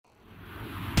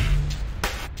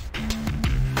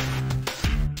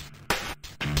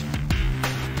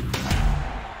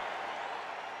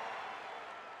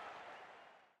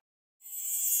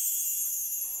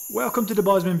Welcome to the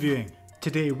Bosman Viewing.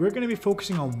 Today we're going to be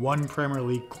focusing on one Premier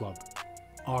League club,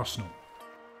 Arsenal.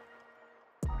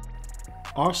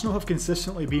 Arsenal have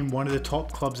consistently been one of the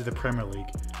top clubs of the Premier League,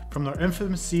 from their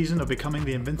infamous season of becoming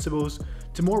the Invincibles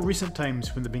to more recent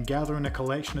times when they've been gathering a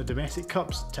collection of domestic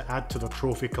cups to add to their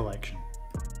trophy collection.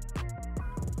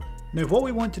 Now what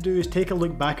we want to do is take a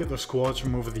look back at their squads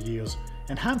from over the years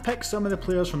and handpick some of the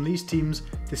players from these teams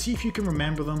to see if you can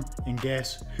remember them and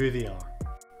guess who they are.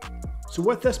 So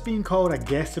with this being called a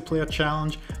Guess the Player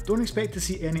challenge, don't expect to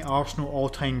see any Arsenal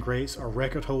all-time greats or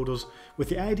record holders, with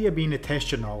the idea being to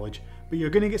test your knowledge, but you're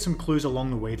going to get some clues along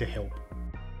the way to help.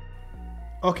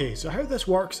 Okay, so how this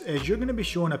works is you're going to be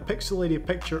shown a pixelated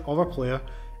picture of a player,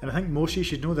 and I think most of you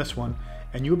should know this one,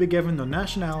 and you'll be given their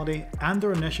nationality and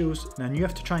their initials, and you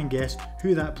have to try and guess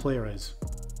who that player is.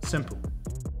 Simple.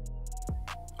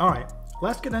 Alright,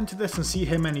 let's get into this and see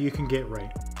how many you can get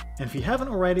right. And if you haven't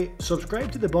already,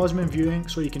 subscribe to the Bosman Viewing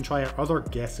so you can try our other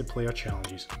Guess the Player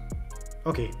challenges.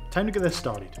 Okay, time to get this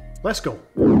started. Let's go!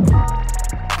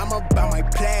 I'm about my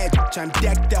pledge, I'm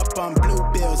decked up on blue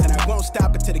bills, and I won't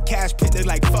stop until the cash pit look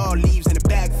like fall leaves in the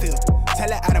backfield.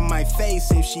 Tell her out of my face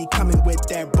if she coming with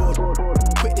that bull.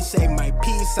 Quit to say my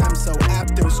piece, I'm so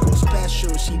after school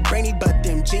special. She brainy but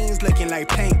them jeans looking like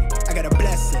paint, I gotta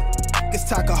bless her. Let's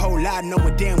talk a whole lot,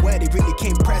 knowing damn well they really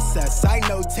can't press us. I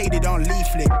notated on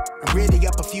leaflet, I'm really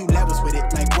up a few levels with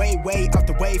it. Like way out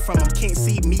the way from them, can't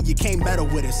see me, you can't meddle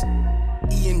with us.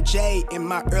 E&J in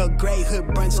my Earl Grey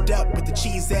hood bunched up with the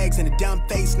cheese eggs and a dumb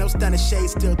face, no stunner shade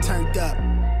still turned up.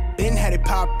 Been had it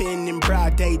poppin' in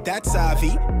broad day, that's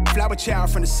Avi. Flower child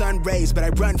from the sun rays, but I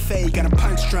run fade, got a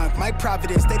punch drunk. My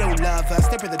providence, they don't love us,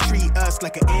 they rather treat us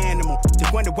like an animal. They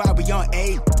wonder why we on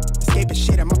aid. Escaping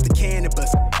shit, I'm off the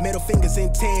cannabis. Middle fingers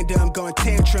in tandem, going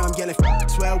tantrum, yelling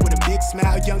swell with a big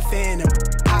smile, young phantom.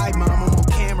 Hi mom, I'm on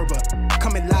camera.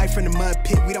 Coming live from the mud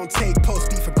pit, we don't take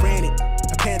post beef for granted.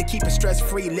 I plan to keep it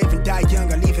stress-free, live and die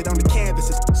young, I leave it on the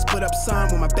canvases. Split up some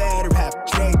with my better half,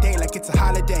 trade day like it's a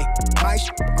holiday. My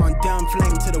shit on dumb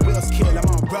flame till the wheels kill, I'm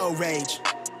on road rage.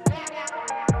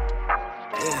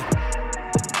 Yeah.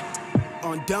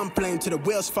 On dumb flame till the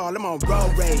wheels fall, I'm on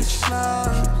road rage.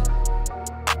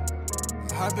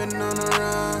 I've been on a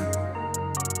run,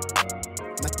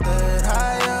 my third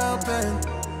eye open.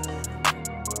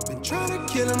 Been trying to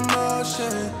kill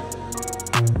emotion.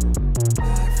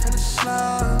 Life in the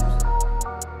slums.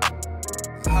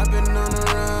 I've been on a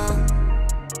run,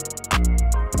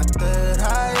 my third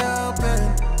eye open.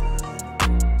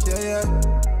 Yeah.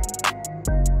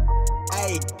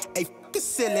 Hey, f*** the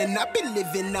ceiling. I've been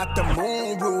living out the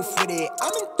moon roof with it.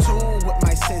 I'm in tune with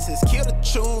my senses, kill the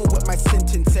tune with my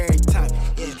sentence every time.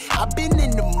 Yeah, I've been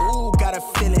in the mood, got a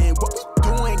feeling. What we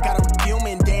doing, got a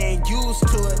human, they ain't used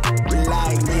to it.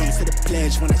 Rely me to the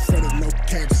pledge when I said it, no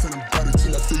caps, and I'm butter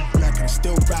till I feel black. And I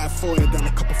still ride for it on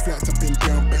a couple flats. I've been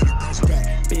down bad and bounce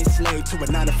back. Been slave to a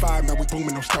 9 to 5, now we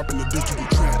booming, no stopping the digital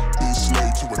trap. Been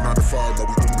slave to a 9 to 5, now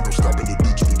we booming, no stopping the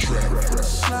digital trap.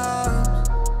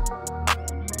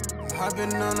 I've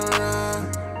been on a run,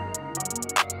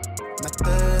 my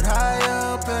third eye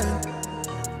open.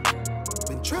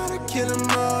 Been trying to kill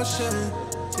emotion,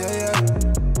 yeah.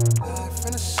 Life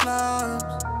in the slums.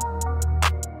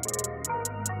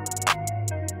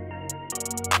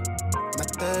 My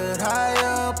third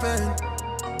eye open.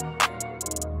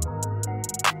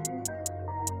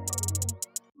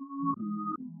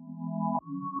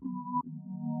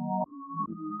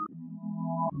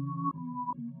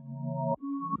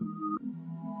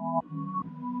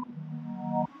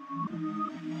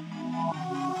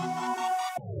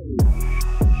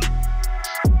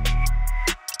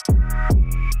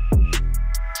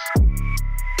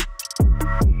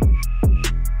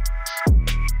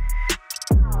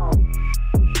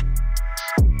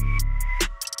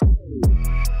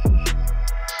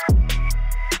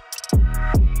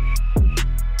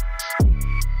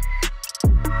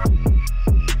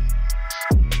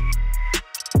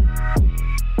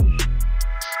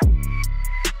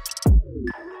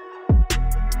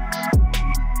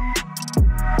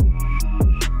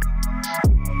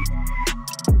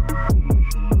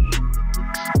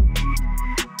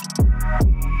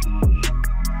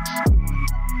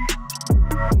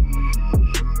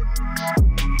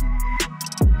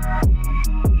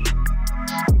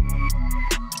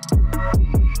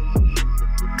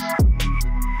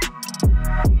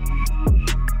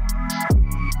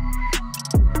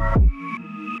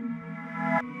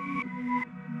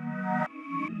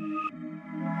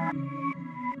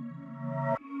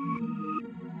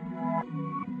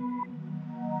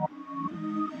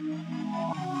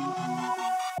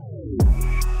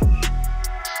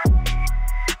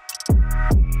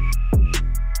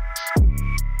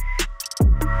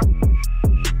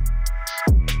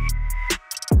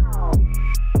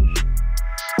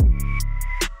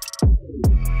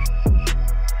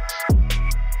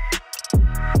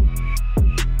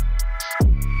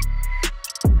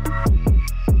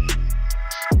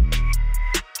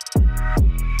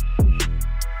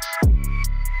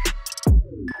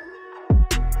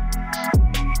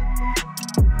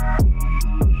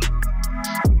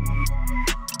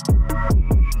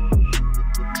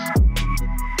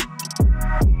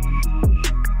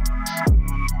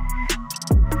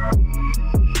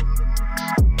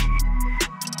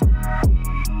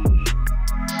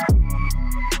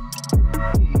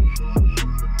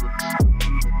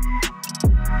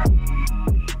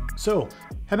 So,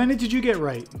 how many did you get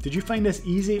right? Did you find this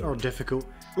easy or difficult?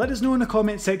 Let us know in the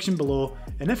comment section below,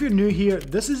 and if you're new here,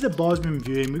 this is the Bosman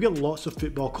viewing. We've got lots of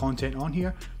football content on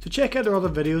here, so check out our other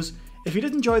videos. If you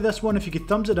did enjoy this one, if you could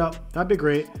thumbs it up, that'd be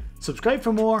great. Subscribe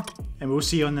for more, and we'll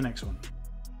see you on the next one.